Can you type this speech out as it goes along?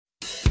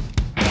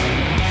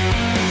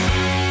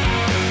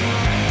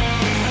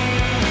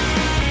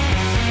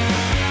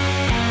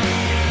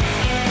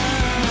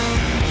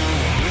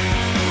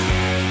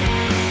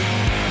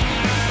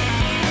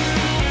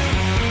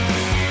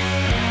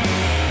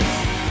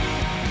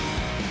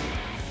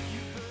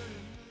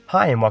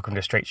Hi, and welcome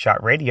to Straight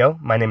Shot Radio.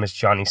 My name is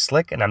Johnny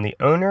Slick, and I'm the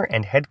owner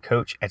and head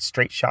coach at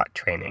Straight Shot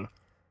Training.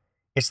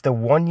 It's the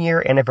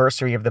 1-year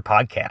anniversary of the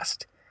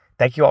podcast.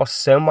 Thank you all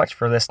so much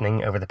for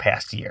listening over the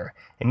past year.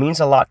 It means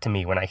a lot to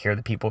me when I hear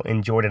that people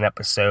enjoyed an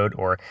episode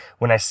or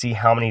when I see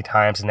how many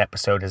times an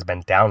episode has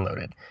been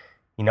downloaded.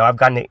 You know, I've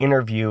gotten to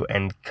interview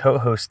and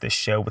co-host this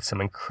show with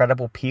some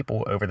incredible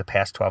people over the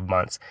past 12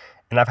 months,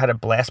 and I've had a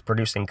blast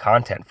producing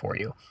content for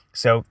you.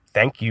 So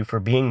thank you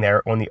for being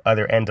there on the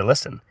other end to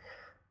listen.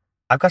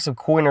 I've got some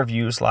cool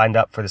interviews lined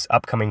up for this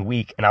upcoming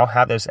week, and I'll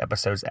have those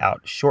episodes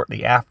out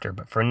shortly after.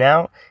 But for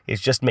now,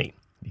 it's just me,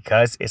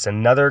 because it's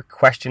another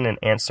question and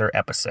answer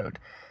episode.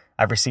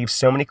 I've received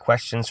so many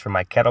questions from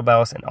my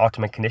kettlebells and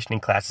ultimate conditioning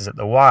classes at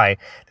the Y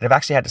that I've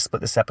actually had to split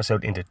this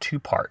episode into 2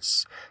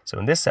 parts. So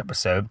in this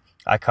episode,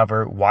 I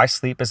cover why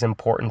sleep is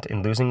important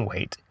in losing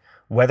weight,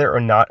 whether or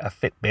not a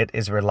Fitbit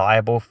is a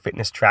reliable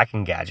fitness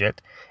tracking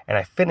gadget, and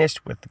I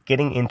finished with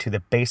getting into the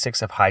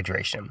basics of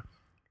hydration.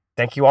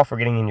 Thank you all for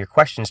getting in your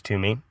questions to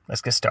me.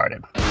 Let's get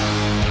started.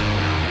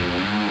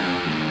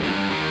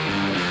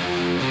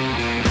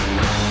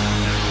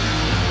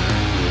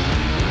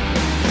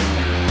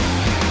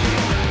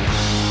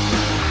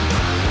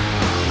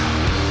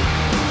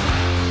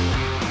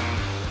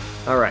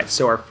 All right,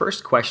 so our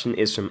first question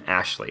is from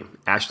Ashley.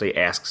 Ashley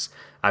asks,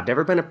 I've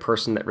never been a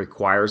person that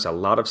requires a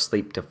lot of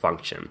sleep to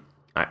function.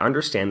 I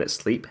understand that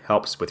sleep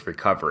helps with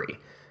recovery.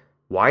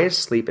 Why is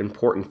sleep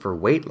important for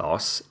weight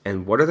loss,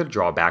 and what are the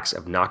drawbacks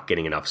of not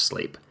getting enough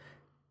sleep?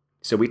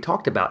 So we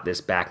talked about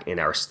this back in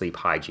our sleep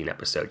hygiene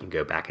episode. You can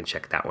go back and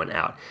check that one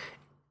out.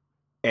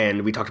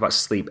 And we talked about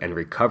sleep and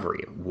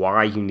recovery,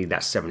 why you need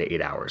that 7 to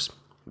 8 hours.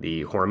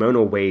 The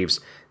hormonal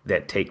waves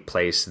that take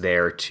place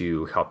there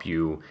to help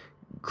you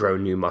grow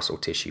new muscle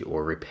tissue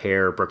or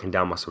repair broken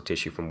down muscle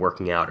tissue from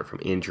working out or from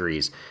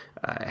injuries,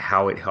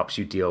 how it helps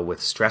you deal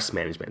with stress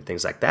management,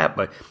 things like that.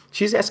 But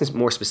she's asking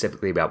more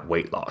specifically about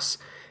weight loss.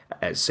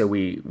 So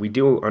we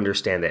do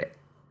understand that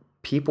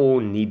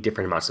people need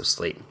different amounts of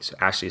sleep. So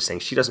Ashley is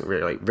saying she doesn't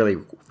really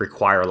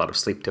require a lot of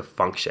sleep to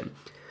function.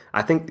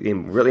 I think the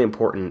really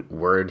important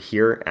word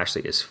here,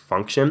 Ashley, is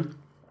function.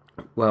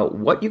 Well,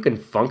 what you can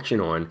function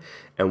on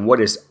and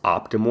what is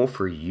optimal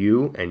for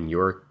you and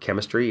your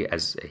chemistry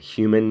as a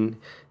human,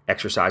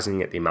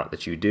 exercising at the amount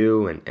that you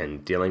do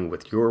and dealing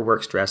with your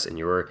work stress and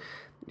your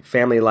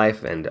family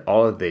life and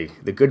all of the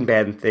good and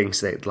bad things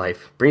that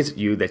life brings at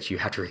you that you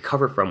have to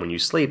recover from when you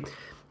sleep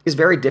is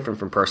very different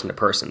from person to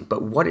person.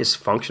 But what is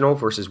functional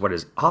versus what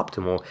is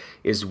optimal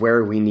is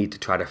where we need to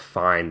try to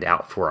find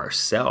out for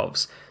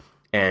ourselves.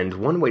 And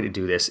one way to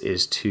do this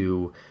is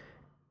you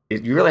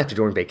really have to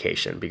do it on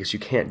vacation because you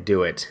can't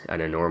do it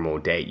on a normal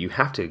day. You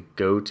have to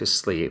go to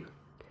sleep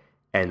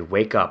and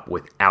wake up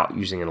without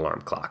using an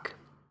alarm clock.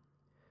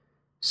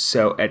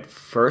 So at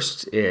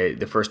first,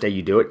 the first day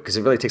you do it, because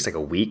it really takes like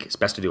a week, it's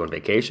best to do on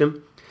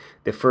vacation.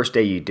 The first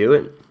day you do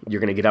it,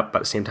 you're going to get up about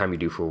the same time you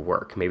do for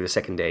work. Maybe the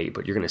second day,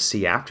 but you're going to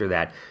see after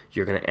that,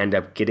 you're going to end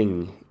up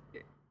getting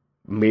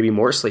maybe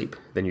more sleep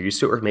than you're used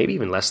to, or maybe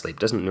even less sleep. It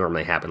doesn't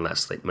normally happen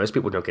less sleep. Most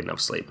people don't get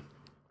enough sleep.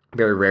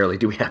 Very rarely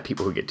do we have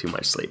people who get too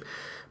much sleep.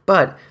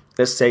 But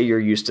let's say you're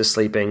used to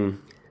sleeping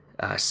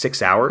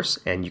 6 hours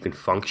and you can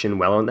function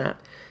well on that,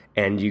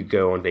 and you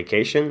go on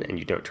vacation and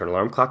you don't turn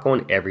alarm clock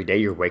on. Every day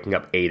you're waking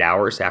up 8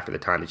 hours after the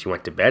time that you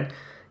went to bed.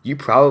 You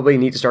probably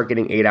need to start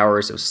getting 8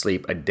 hours of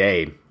sleep a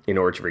day in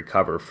order to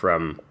recover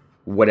from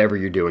whatever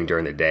you're doing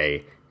during the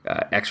day,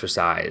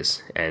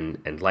 exercise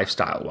and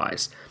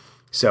lifestyle-wise.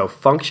 So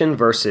function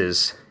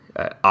versus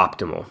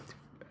optimal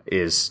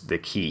is the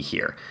key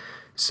here.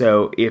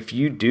 So if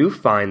you do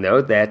find,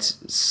 though, that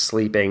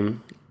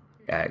sleeping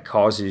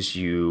causes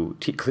you,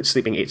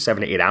 sleeping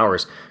 7 to 8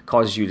 hours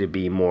causes you to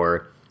be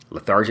more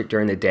lethargic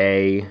during the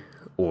day,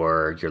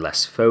 or you're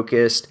less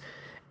focused,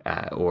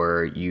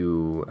 or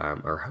you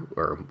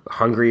are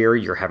hungrier,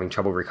 you're having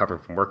trouble recovering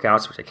from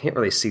workouts, which I can't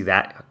really see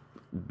that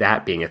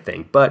being a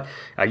thing. But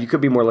you could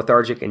be more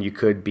lethargic and you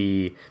could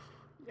be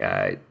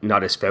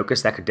not as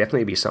focused. That could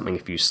definitely be something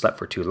if you slept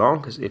for too long,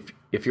 because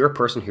if you're a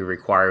person who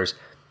requires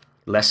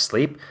less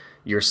sleep,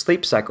 your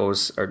sleep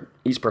cycles are,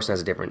 each person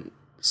has a different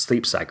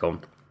sleep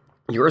cycle.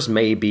 Yours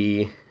may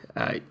be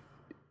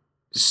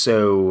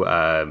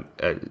so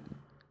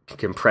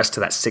compressed to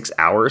that 6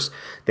 hours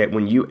that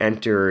when you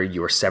enter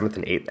your 7th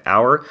and 8th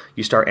hour,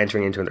 you start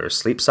entering into another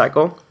sleep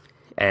cycle,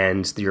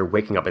 and you're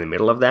waking up in the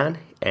middle of that,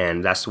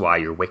 and that's why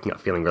you're waking up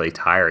feeling really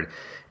tired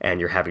and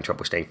you're having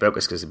trouble staying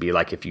focused, because it'd be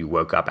like if you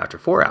woke up after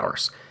 4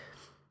 hours.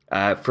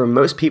 For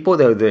most people,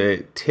 though,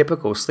 the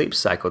typical sleep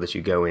cycle that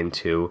you go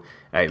into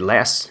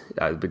lasts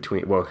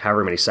between,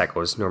 however many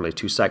cycles, normally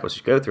 2 cycles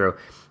you go through,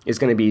 is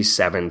going to be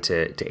 7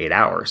 to 8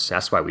 hours.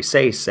 That's why we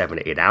say 7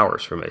 to 8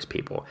 hours for most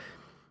people.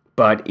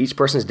 But each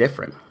person is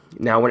different.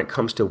 Now, when it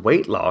comes to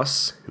weight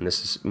loss, and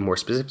this is more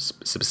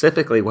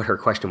specifically what her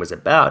question was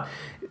about,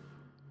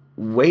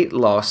 weight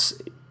loss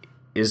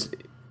is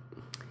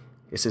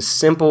as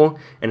simple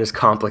and as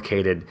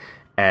complicated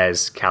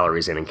as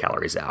calories in and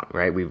calories out,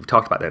 right? We've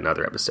talked about that in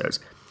other episodes.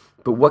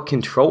 But what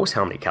controls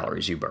how many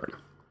calories you burn?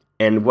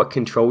 And what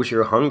controls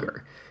your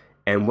hunger?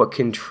 and what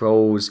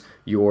controls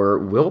your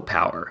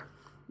willpower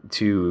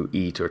to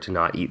eat or to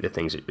not eat the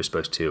things that you're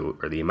supposed to,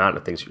 or the amount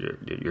of things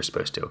you're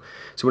supposed to.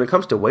 So when it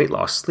comes to weight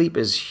loss, sleep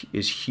is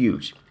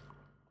huge.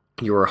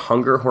 Your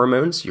hunger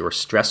hormones, your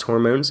stress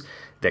hormones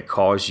that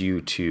cause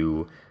you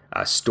to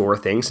store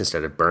things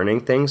instead of burning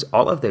things,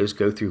 all of those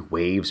go through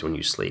waves when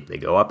you sleep. They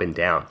go up and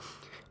down.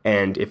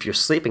 And if you're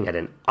sleeping at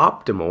an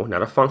optimal,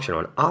 not a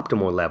functional, an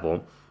optimal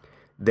level,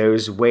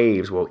 those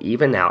waves will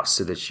even out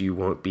so that you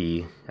won't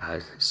be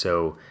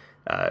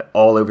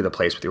all over the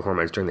place with your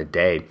hormones during the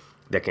day.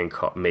 That can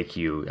make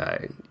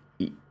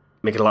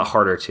it a lot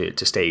harder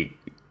to stay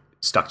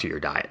stuck to your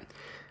diet.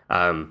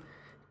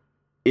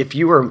 If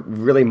you are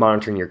really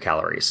monitoring your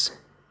calories,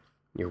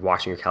 you're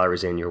watching your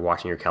calories in, you're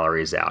watching your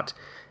calories out,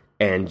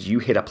 and you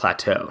hit a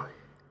plateau,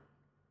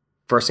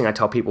 first thing I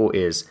tell people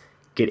is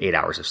get 8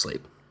 hours of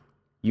sleep.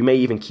 You may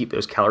even keep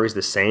those calories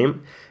the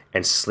same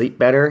and sleep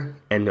better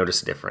and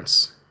notice a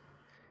difference.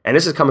 And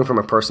this is coming from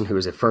a person who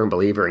is a firm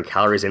believer in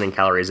calories in and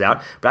calories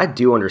out, but I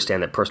do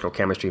understand that personal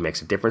chemistry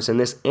makes a difference in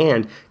this,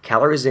 and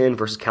calories in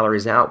versus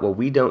calories out, well,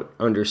 we don't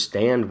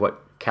understand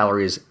what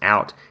calories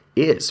out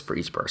is for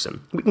each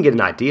person. We can get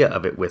an idea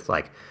of it with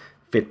like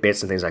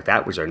Fitbits and things like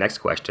that, which is our next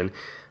question,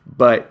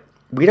 but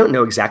we don't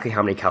know exactly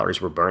how many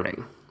calories we're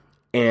burning.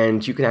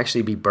 And you can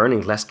actually be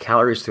burning less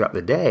calories throughout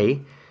the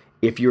day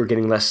if you're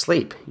getting less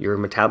sleep. Your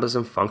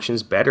metabolism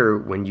functions better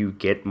when you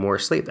get more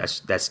sleep.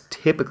 That's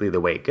typically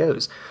the way it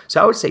goes.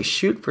 So I would say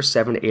shoot for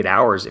 7 to 8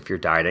 hours if you're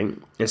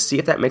dieting and see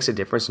if that makes a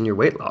difference in your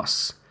weight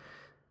loss.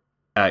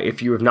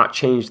 If you have not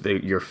changed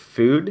your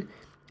food,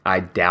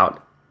 I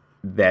doubt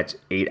that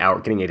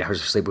getting 8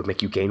 hours of sleep would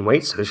make you gain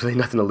weight. So there's really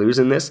nothing to lose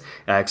in this,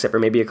 except for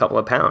maybe a couple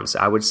of pounds.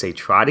 I would say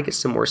try to get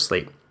some more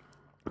sleep.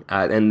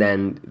 And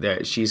then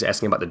she's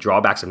asking about the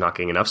drawbacks of not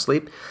getting enough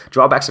sleep.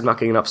 Drawbacks of not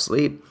getting enough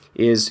sleep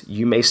is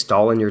you may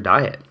stall in your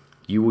diet.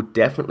 You will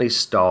definitely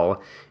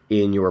stall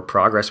in your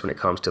progress when it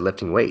comes to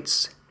lifting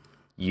weights.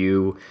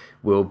 You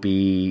will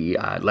be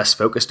less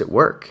focused at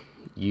work.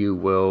 You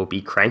will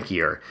be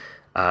crankier.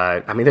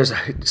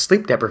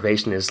 Sleep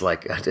deprivation is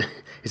like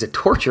is a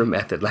torture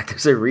method. Like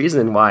there's a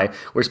reason why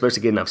we're supposed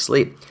to get enough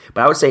sleep.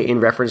 But I would say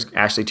in reference,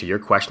 Ashley, to your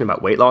question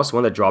about weight loss,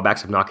 one of the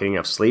drawbacks of not getting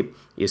enough sleep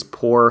is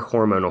poor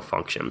hormonal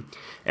function.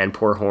 And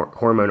poor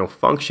hormonal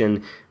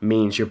function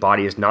means your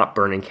body is not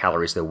burning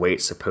calories the way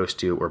it's supposed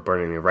to, or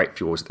burning the right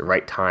fuels at the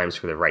right times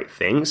for the right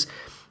things.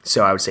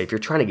 So I would say if you're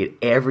trying to get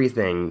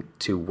everything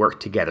to work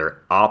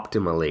together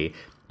optimally,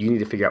 you need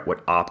to figure out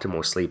what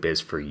optimal sleep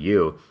is for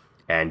you.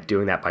 And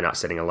doing that by not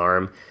setting an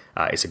alarm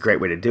is a great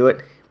way to do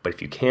it. But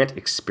if you can't,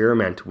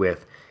 experiment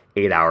with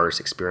 8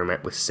 hours,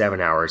 experiment with 7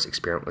 hours,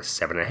 experiment with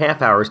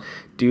 7.5 hours.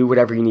 Do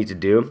whatever you need to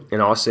do,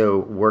 and also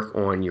work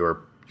on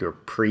your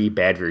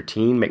pre-bed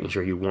routine, making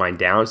sure you wind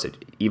down. So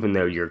even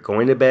though you're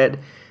going to bed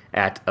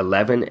at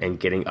 11 and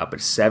getting up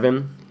at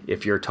 7,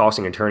 if you're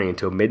tossing and turning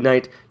until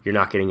midnight, you're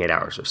not getting 8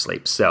 hours of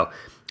sleep. So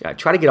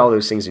try to get all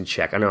those things in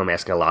check. I know I'm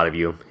asking a lot of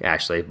you,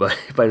 Ashley, but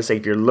I'd say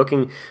if you're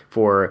looking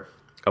for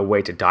a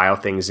way to dial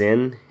things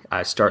in,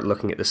 start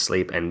looking at the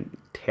sleep and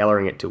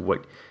tailoring it to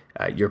what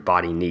your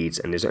body needs.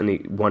 And there's only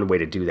one way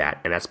to do that,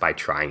 and that's by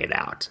trying it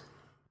out.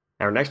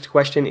 Our next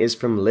question is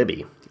from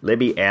Libby.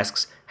 Libby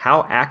asks,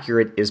 how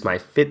accurate is my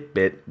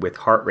Fitbit with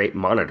heart rate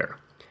monitor?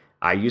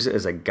 I use it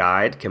as a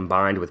guide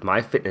combined with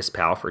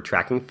MyFitnessPal for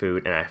tracking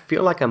food, and I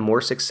feel like I'm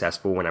more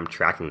successful when I'm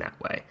tracking that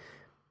way.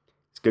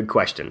 It's a good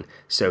question.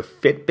 So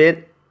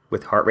Fitbit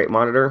with heart rate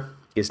monitor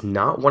is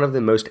not one of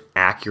the most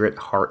accurate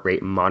heart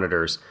rate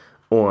monitors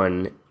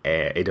on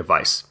a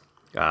device.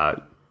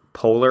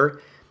 Polar,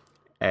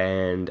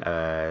 and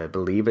I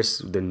believe it's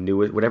the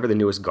newest, whatever the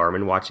newest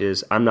Garmin watch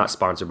is. I'm not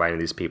sponsored by any of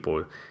these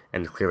people,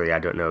 and clearly I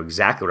don't know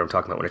exactly what I'm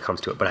talking about when it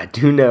comes to it, but I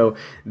do know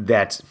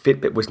that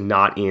Fitbit was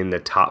not in the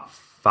top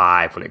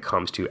 5 when it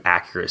comes to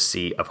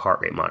accuracy of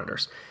heart rate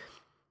monitors.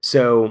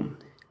 So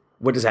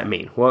what does that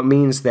mean? Well, it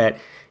means that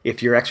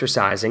if you're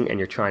exercising and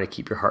you're trying to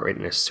keep your heart rate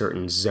in a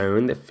certain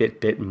zone, the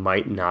Fitbit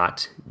might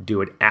not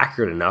do it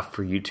accurate enough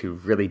for you to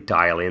really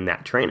dial in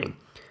that training.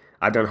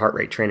 I've done heart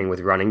rate training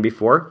with running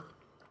before.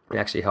 It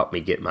actually helped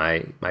me get my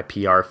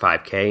PR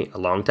 5K a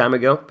long time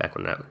ago, back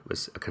when that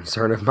was a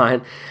concern of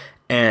mine.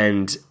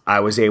 And I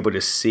was able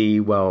to see,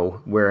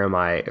 well, where am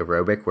I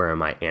aerobic, where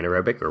am I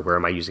anaerobic, or where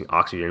am I using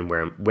oxygen,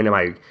 when am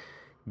I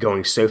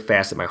going so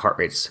fast that my heart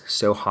rate's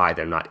so high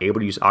that I'm not able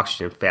to use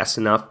oxygen fast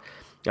enough.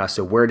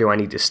 So where do I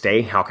need to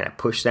stay? How can I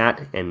push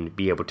that and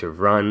be able to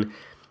run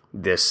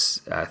this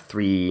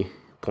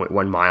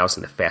 3.1 miles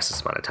in the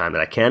fastest amount of time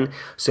that I can?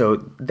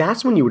 So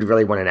that's when you would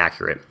really want an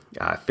accurate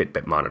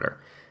Fitbit monitor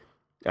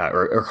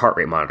or heart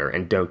rate monitor,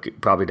 and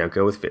probably don't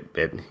go with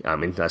Fitbit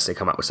unless they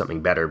come out with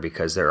something better,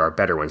 because there are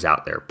better ones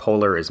out there.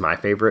 Polar is my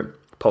favorite.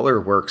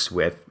 Polar works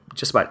with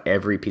just about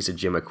every piece of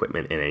gym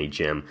equipment in any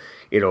gym.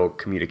 It'll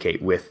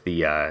communicate with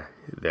the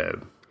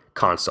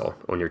console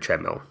on your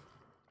treadmill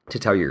to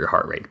tell you your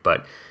heart rate.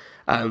 But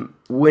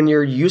when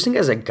you're using it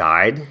as a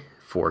guide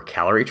for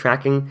calorie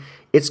tracking,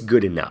 it's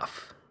good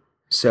enough.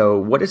 So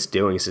what it's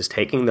doing is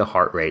taking the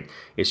heart rate,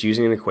 it's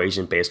using an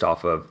equation based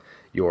off of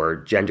your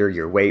gender,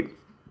 your weight,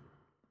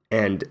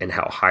 and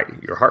how high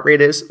your heart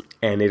rate is,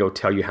 and it'll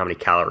tell you how many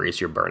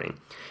calories you're burning.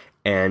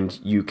 And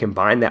you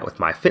combine that with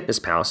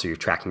MyFitnessPal, so you're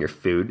tracking your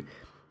food,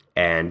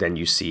 and then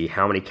you see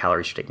how many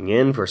calories you're taking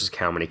in versus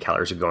how many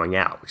calories are going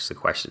out, which is the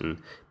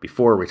question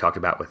before we talked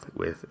about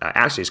with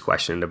Ashley's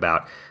question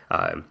about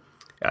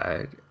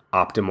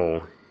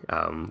optimal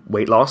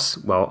weight loss.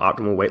 Well,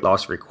 optimal weight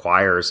loss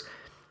requires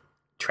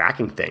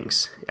tracking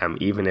things,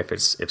 even if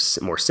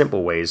it's more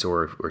simple ways,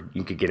 or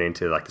you could get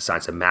into like the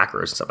science of macros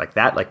and stuff like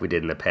that, like we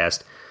did in the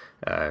past,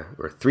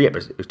 or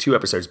 2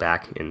 episodes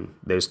back. In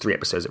those 3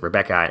 episodes that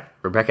Rebecca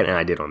and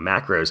I did on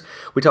macros,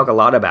 we talk a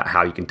lot about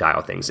how you can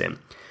dial things in.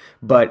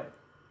 But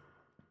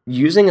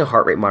using a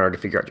heart rate monitor to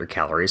figure out your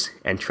calories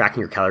and tracking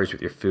your calories with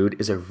your food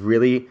is a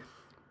really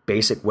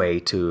basic way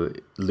to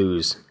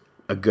lose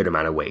a good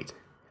amount of weight.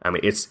 I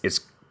mean, it's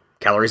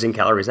calories in,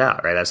 calories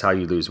out, right? That's how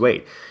you lose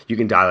weight. You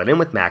can dial it in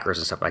with macros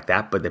and stuff like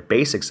that, but the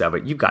basics of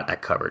it, you've got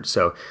that covered.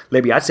 So,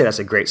 Libby, I'd say that's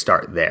a great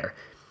start there.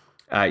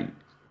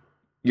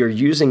 You're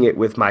using it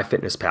with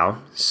MyFitnessPal,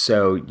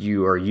 so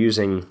you are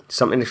using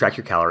something to track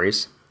your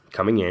calories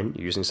coming in,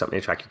 you're using something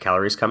to track your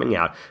calories coming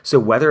out. So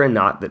whether or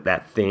not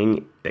that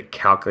thing that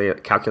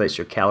calculates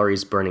your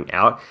calories burning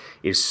out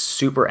is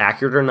super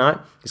accurate or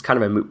not is kind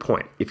of a moot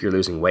point if you're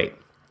losing weight.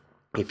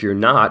 If you're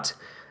not,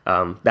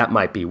 that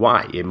might be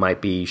why. It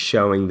might be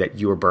showing that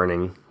you are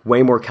burning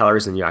way more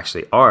calories than you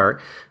actually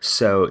are.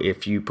 So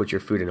if you put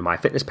your food into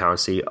MyFitnessPal and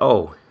see,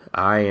 oh,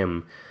 I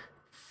am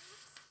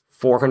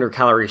 400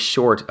 calories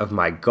short of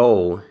my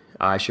goal,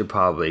 I should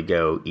probably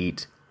go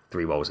eat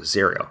 3 bowls of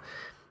cereal.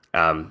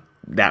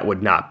 That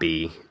would not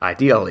be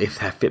ideal if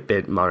that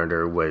Fitbit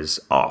monitor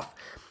was off.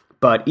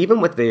 But even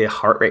with the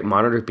heart rate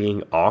monitor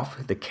being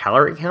off, the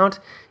calorie count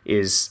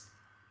is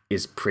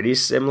pretty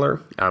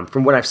similar.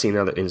 From what I've seen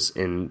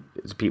in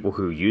people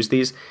who use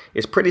these,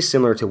 it's pretty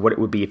similar to what it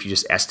would be if you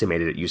just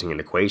estimated it using an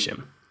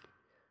equation.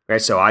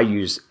 Right? So I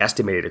use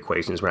estimated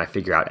equations when I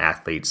figure out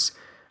athletes'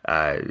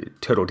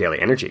 total daily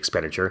energy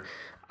expenditure.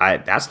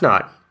 That's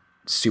not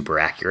super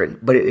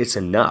accurate, but it's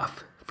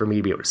enough for me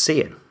to be able to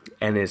see it.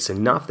 And it's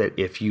enough that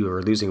if you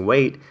are losing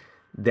weight,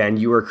 then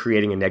you are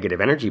creating a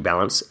negative energy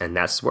balance, and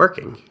that's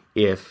working.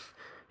 If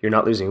you're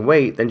not losing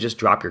weight, then just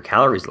drop your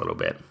calories a little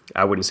bit.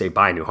 I wouldn't say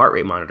buy a new heart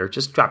rate monitor,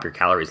 just drop your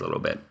calories a little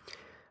bit.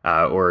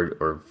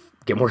 Or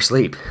get more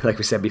sleep, like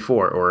we said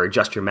before, or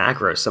adjust your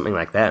macros, something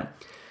like that.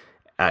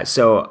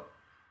 So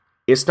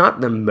it's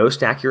not the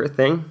most accurate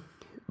thing,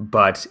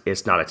 but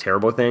it's not a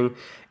terrible thing.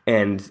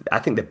 And I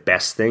think the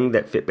best thing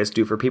that Fitbits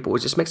do for people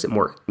is just makes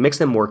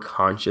them more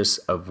conscious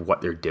of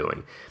what they're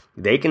doing.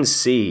 They can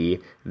see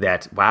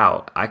that,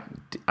 wow,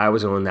 I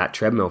was on that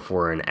treadmill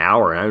for an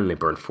hour and I only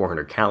burned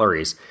 400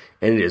 calories.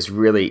 And it is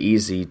really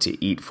easy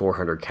to eat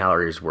 400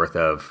 calories worth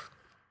of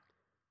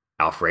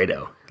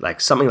Alfredo. Like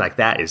something like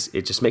that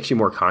it just makes you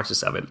more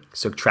conscious of it.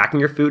 So tracking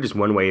your food is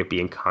one way of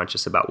being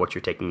conscious about what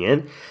you're taking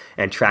in,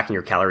 and tracking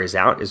your calories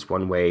out is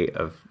one way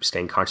of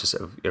staying conscious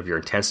of your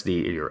intensity,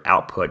 your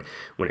output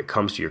when it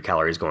comes to your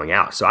calories going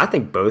out. So I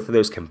think both of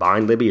those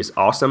combined, Libby, is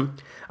awesome.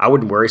 I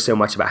wouldn't worry so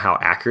much about how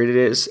accurate it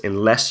is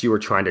unless you were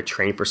trying to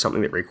train for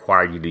something that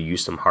required you to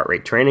use some heart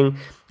rate training,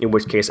 in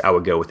which case I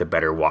would go with a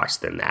better watch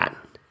than that.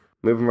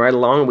 Moving right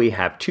along, we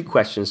have 2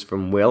 questions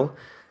from Will.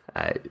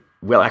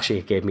 Will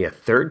actually gave me a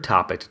third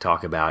topic to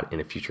talk about in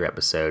a future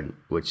episode,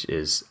 which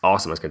is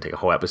awesome. It's going to take a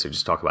whole episode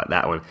just to talk about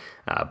that one.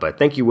 But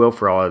thank you, Will,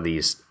 for all of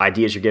these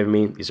ideas you're giving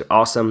me. These are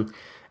awesome.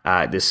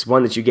 This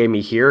one that you gave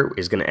me here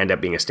is going to end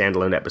up being a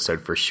standalone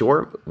episode for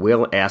sure.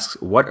 Will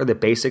asks, what are the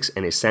basics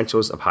and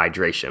essentials of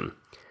hydration?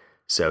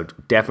 So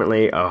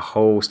definitely a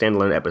whole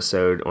standalone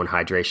episode on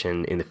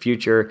hydration in the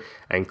future,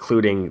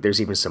 including there's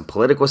even some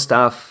political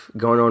stuff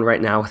going on right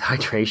now with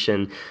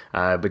hydration,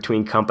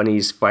 between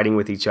companies fighting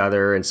with each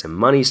other and some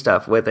money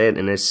stuff with it.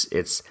 And there's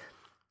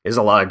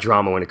a lot of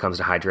drama when it comes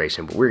to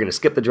hydration, but we're going to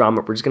skip the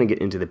drama. We're just going to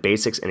get into the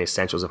basics and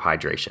essentials of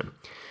hydration.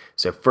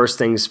 So first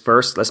things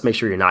first, let's make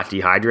sure you're not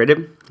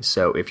dehydrated.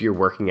 So if you're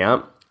working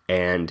out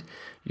and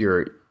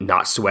you're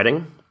not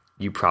sweating,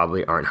 you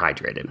probably aren't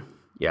hydrated.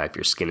 Yeah, if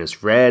your skin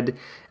is red,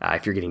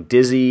 if you're getting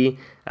dizzy,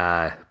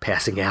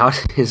 passing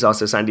out is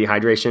also a sign of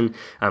dehydration.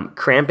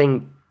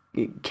 Cramping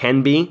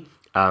can be,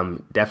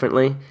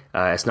 definitely.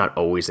 It's not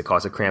always the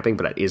cause of cramping,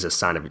 but that is a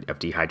sign of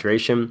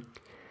dehydration.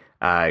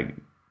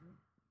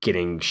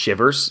 Getting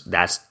shivers,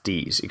 that's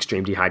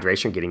extreme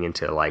dehydration, getting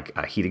into like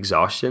heat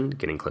exhaustion,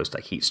 getting close to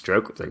like heat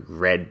stroke with like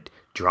red,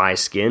 dry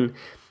skin.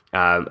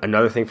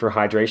 Another thing for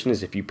hydration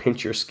is if you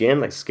pinch your skin,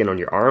 like skin on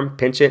your arm,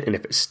 pinch it, and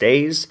if it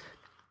stays,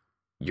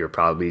 you're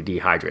probably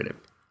dehydrated.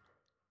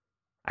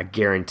 I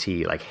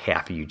guarantee like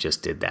half of you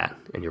just did that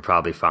and you're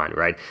probably fine,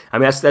 right? I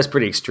mean, that's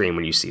pretty extreme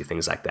when you see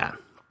things like that.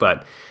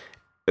 But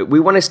we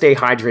want to stay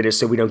hydrated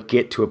so we don't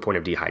get to a point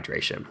of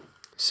dehydration.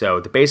 So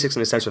the basics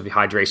and essentials of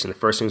hydration, the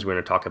first things we're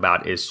going to talk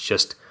about is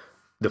just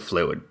the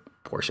fluid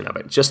portion of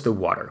it, just the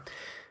water.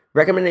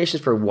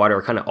 Recommendations for water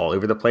are kind of all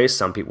over the place.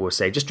 Some people will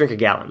say, just drink a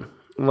gallon.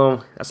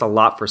 Well, that's a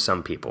lot for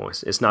some people.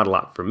 It's not a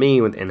lot for me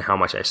and how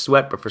much I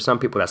sweat, but for some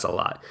people, that's a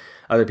lot.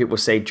 Other people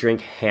say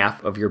drink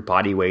half of your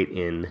body weight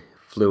in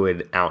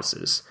fluid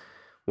ounces.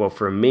 Well,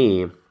 for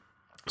me,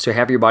 so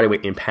half your body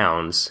weight in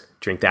pounds,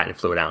 drink that in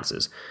fluid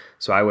ounces.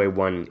 So I weigh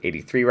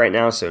 183 right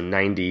now, so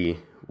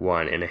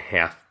 91 and a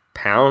half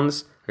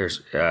pounds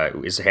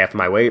is half of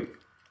my weight.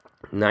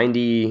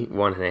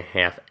 91 and a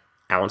half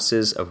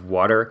ounces of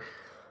water.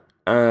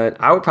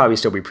 I would probably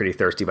still be pretty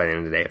thirsty by the end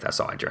of the day if that's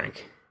all I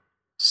drank.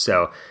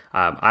 So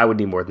I would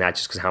need more than that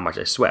just because of how much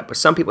I sweat. But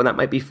some people, that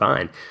might be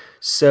fine.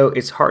 So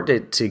it's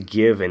hard to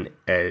give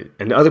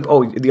another.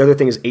 Oh, the other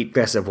thing is 8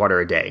 glasses of water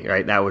a day,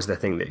 right? That was the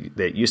thing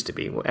that used to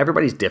be. Well,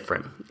 everybody's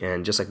different.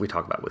 And just like we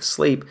talk about with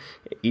sleep,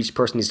 each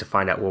person needs to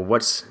find out, well,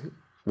 what's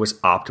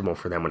optimal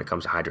for them when it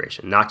comes to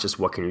hydration, not just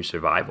what can you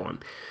survive on.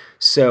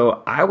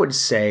 So I would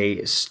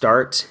say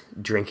start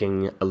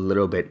drinking a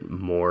little bit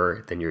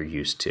more than you're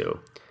used to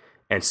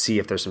and see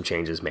if there's some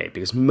changes made,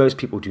 because most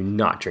people do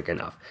not drink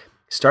enough.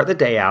 Start the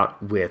day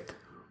out with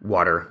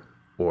water,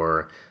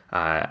 or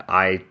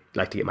I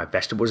like to get my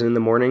vegetables in the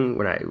morning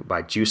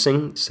by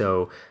juicing.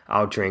 So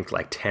I'll drink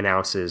like 10,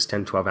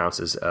 12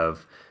 ounces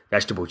of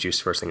vegetable juice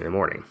first thing in the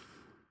morning.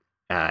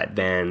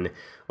 Then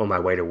on my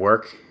way to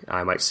work,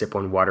 I might sip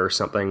on water or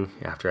something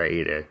after I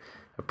eat a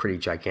pretty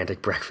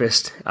gigantic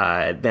breakfast.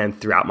 Then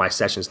throughout my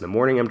sessions in the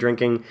morning, I'm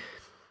drinking.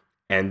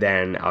 And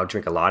then I'll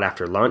drink a lot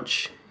after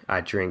lunch. I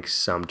drink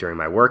some during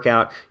my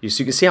workout. So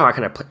you can see how I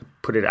kind of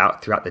put it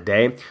out throughout the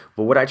day.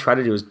 But what I try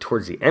to do is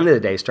towards the end of the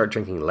day, start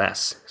drinking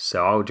less.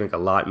 So I'll drink a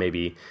lot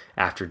maybe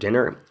after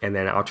dinner, and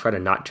then I'll try to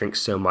not drink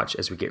so much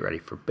as we get ready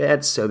for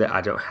bed so that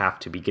I don't have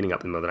to be getting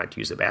up in the middle of the night to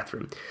use the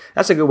bathroom.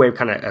 That's a good way of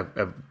kind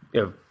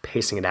of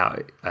pacing it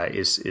out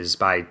is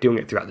by doing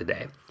it throughout the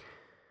day.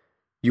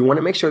 You want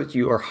to make sure that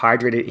you are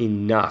hydrated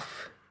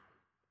enough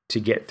to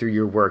get through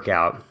your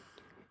workout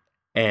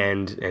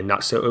and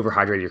not so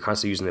overhydrated you're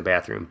constantly using the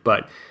bathroom.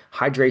 But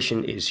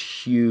hydration is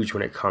huge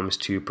when it comes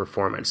to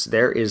performance.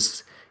 There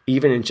is,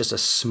 even in just a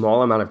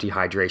small amount of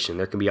dehydration,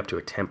 there can be up to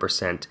a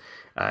 10%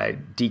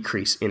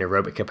 decrease in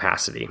aerobic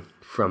capacity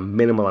from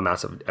minimal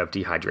amounts of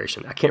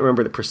dehydration. I can't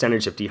remember the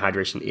percentage of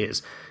dehydration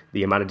is.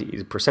 The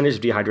percentage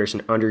of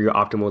dehydration under your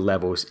optimal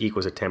levels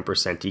equals a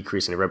 10%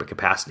 decrease in aerobic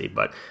capacity.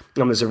 But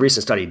there's a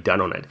recent study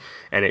done on it,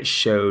 and it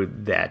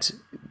showed that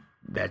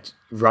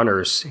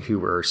runners who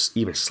were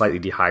even slightly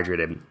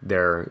dehydrated,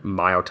 their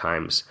mile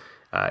times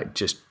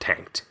just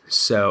tanked.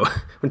 So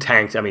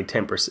tanked, I mean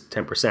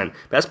 10%.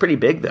 That's pretty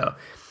big though.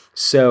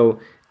 So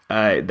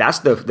that's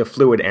the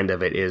fluid end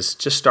of it, is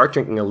just start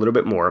drinking a little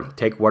bit more.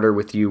 Take water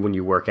with you when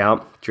you work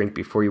out. Drink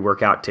before you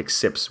work out. Take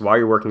sips while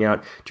you're working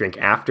out. Drink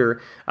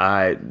after.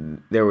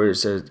 There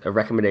was a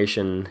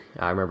recommendation,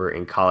 I remember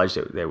in college,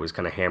 that was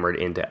kind of hammered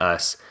into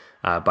us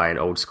by an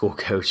old school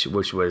coach,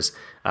 which was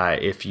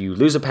if you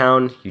lose a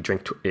pound, you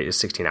drink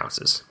 16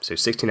 ounces. So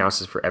 16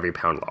 ounces for every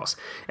pound loss.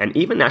 And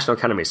even National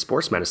Academy of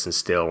Sports Medicine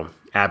still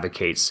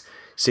advocates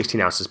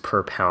 16 ounces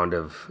per pound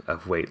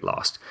of weight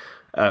lost,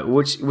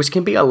 which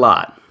can be a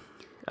lot.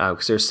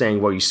 Because they're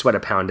saying, well, you sweat a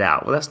pound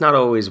out. Well, that's not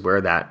always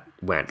where that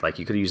went. Like,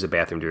 you could use the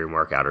bathroom during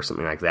workout or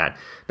something like that.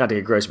 Not to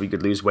get gross, but you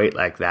could lose weight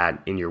like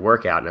that in your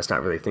workout, and that's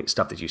not really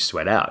stuff that you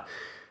sweat out.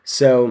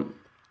 So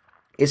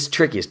it's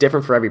tricky. It's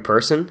different for every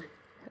person.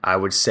 I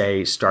would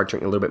say start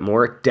drinking a little bit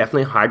more.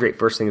 Definitely hydrate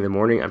first thing in the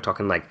morning. I'm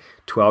talking like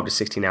 12 to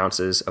 16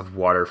 ounces of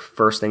water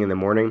first thing in the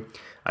morning.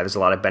 There's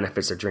a lot of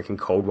benefits of drinking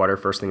cold water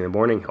first thing in the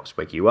morning. It helps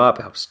wake you up.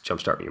 It helps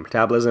jumpstart your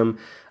metabolism.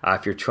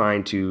 If you're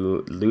trying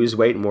to lose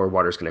weight, more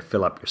water is going to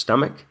fill up your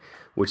stomach,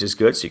 which is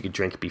good. So you can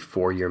drink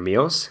before your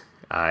meals.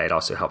 It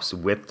also helps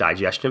with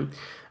digestion.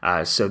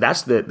 So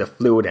that's the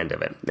fluid end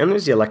of it. Then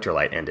there's the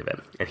electrolyte end of it.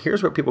 And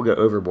here's where people go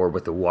overboard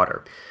with the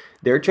water.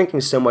 They're drinking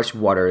so much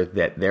water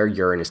that their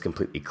urine is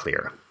completely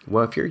clear.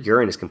 Well, if your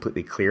urine is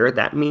completely clear,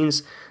 that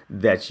means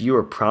that you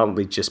are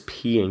probably just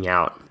peeing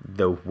out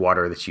the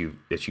water that you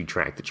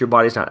drank, that your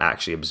body's not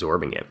actually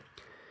absorbing it.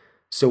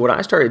 So what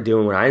I started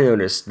doing when I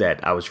noticed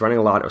that I was running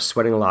a lot, I was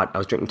sweating a lot, I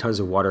was drinking tons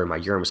of water, and my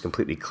urine was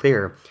completely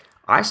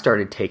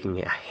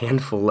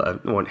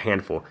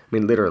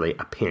literally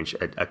a pinch,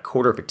 a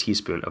quarter of a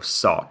teaspoon of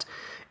salt.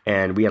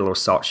 And we had a little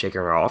salt shaker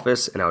in our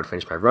office, and I would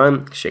finish my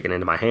run, shake it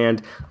into my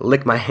hand,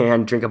 lick my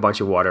hand, drink a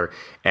bunch of water,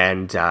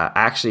 and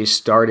actually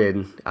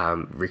started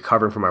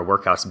recovering from my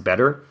workouts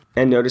better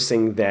and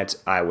noticing that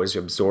I was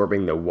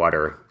absorbing the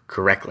water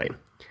correctly.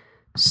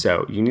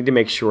 So you need to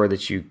make sure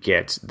that you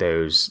get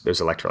those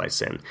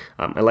electrolytes in.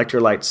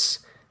 Electrolytes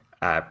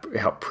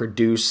help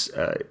produce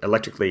an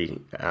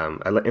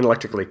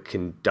electrically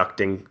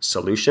conducting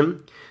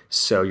solution.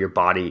 So your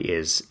body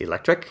is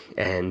electric,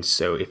 and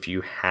so if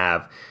you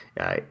have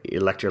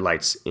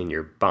electrolytes in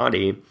your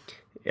body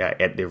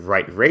at the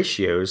right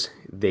ratios,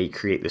 they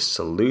create this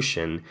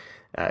solution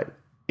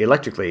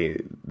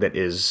electrically that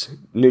is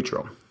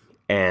neutral,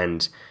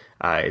 and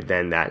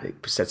then that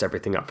sets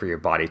everything up for your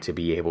body to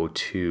be able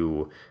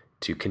to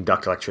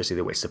conduct electricity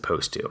the way it's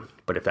supposed to.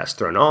 But if that's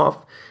thrown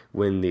off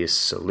when the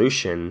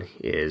solution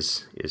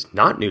is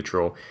not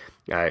neutral,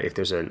 if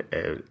there's a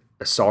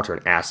salt or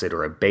an acid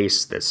or a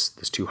base that's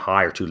too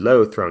high or too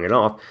low, throwing it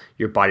off,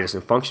 your body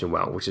doesn't function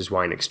well, which is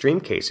why in extreme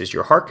cases,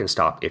 your heart can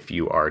stop if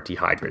you are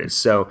dehydrated.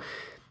 So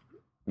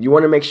you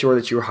want to make sure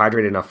that you're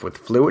hydrated enough with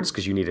fluids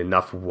because you need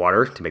enough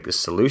water to make this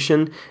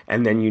solution,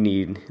 and then you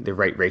need the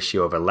right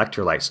ratio of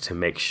electrolytes to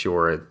make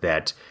sure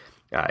that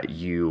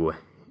you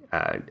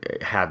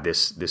have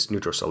this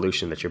neutral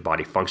solution that your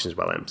body functions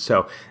well in.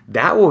 So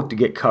that will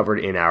get covered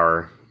in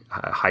our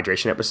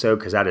hydration episode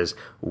because that is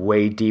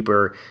way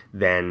deeper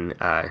than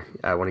I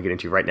want to get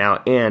into right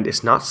now, and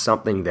it's not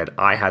something that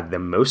I had the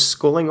most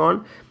schooling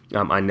on.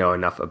 I know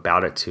enough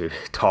about it to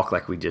talk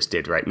like we just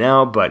did right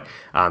now, but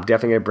I'm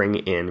definitely going to bring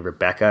in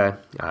Rebecca,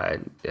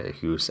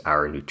 who's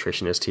our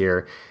nutritionist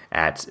here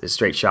at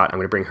Straight Shot. I'm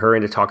going to bring her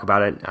in to talk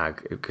about it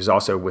because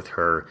also with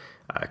her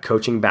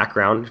coaching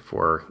background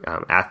for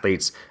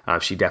athletes,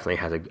 she definitely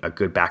has a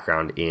good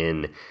background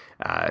in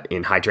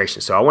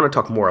hydration. So I want to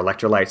talk more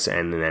electrolytes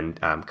and then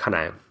kind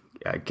of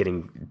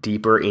getting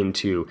deeper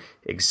into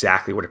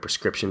exactly what a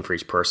prescription for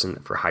each person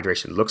for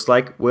hydration looks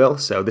like, Will.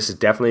 So this is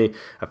definitely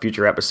a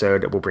future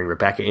episode. We'll bring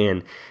Rebecca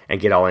in and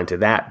get all into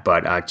that.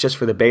 But just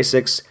for the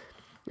basics,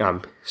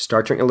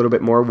 start drinking a little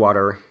bit more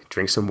water.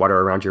 Drink some water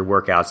around your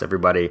workouts,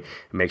 everybody.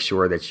 Make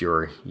sure that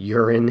your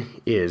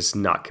urine is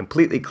not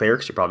completely clear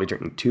because you're probably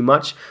drinking too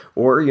much,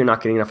 or you're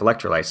not getting enough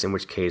electrolytes, in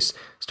which case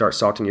start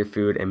salting your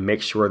food and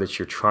make sure that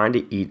you're trying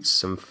to eat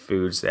some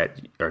foods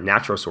that are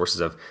natural sources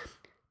of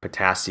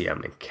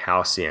potassium and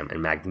calcium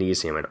and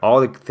magnesium and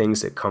all the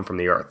things that come from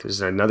the earth. This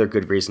is another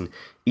good reason.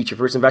 Eat your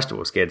fruits and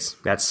vegetables, kids.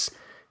 That's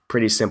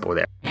pretty simple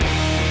there.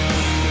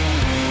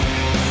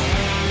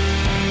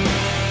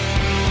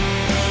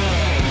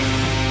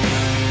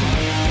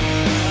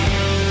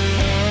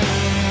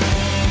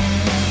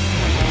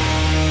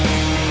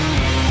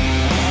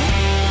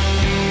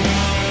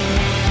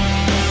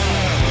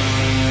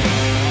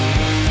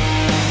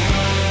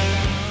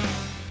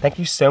 Thank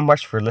you so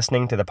much for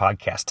listening to the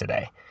podcast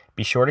today.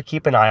 Be sure to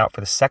keep an eye out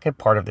for the second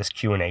part of this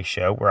Q&A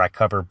show where I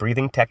cover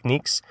breathing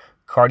techniques,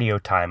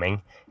 cardio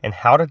timing, and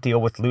how to deal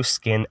with loose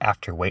skin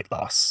after weight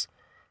loss.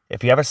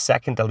 If you have a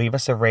second to leave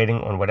us a rating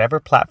on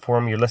whatever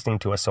platform you're listening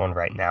to us on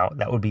right now,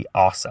 that would be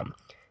awesome.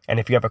 And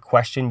if you have a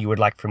question you would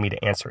like for me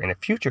to answer in a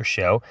future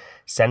show,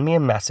 send me a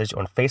message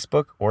on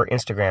Facebook or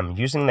Instagram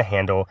using the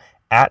handle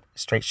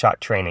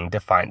 @StraightShotTraining to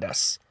find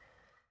us.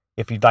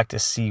 If you'd like to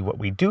see what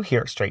we do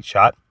here at Straight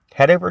Shot,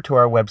 head over to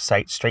our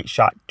website,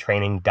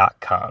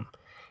 straightshottraining.com.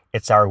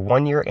 It's our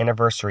 1-year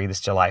anniversary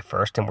this July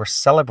 1st, and we're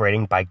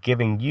celebrating by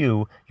giving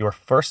you your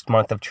first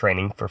month of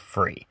training for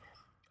free.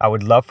 I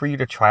would love for you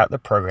to try out the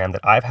program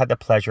that I've had the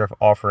pleasure of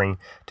offering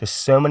to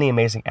so many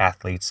amazing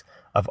athletes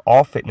of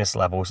all fitness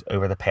levels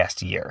over the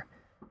past year.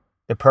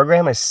 The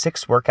program is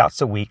 6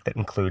 workouts a week that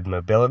include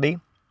mobility,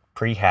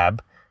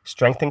 prehab,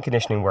 strength and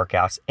conditioning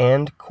workouts,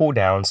 and cool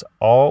downs,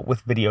 all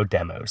with video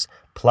demos.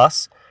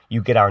 Plus,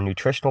 you get our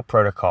nutritional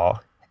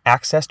protocol,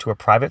 access to a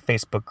private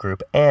Facebook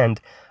group, and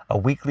a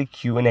weekly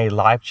Q&A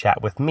live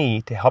chat with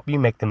me to help you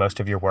make the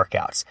most of your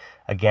workouts.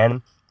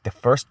 Again, the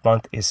first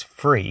month is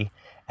free,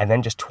 and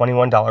then just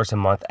 $21 a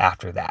month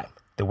after that.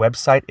 The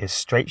website is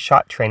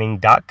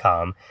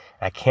straightshottraining.com, and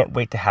I can't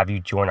wait to have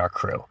you join our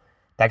crew.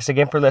 Thanks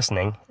again for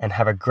listening, and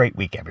have a great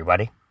week,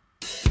 everybody.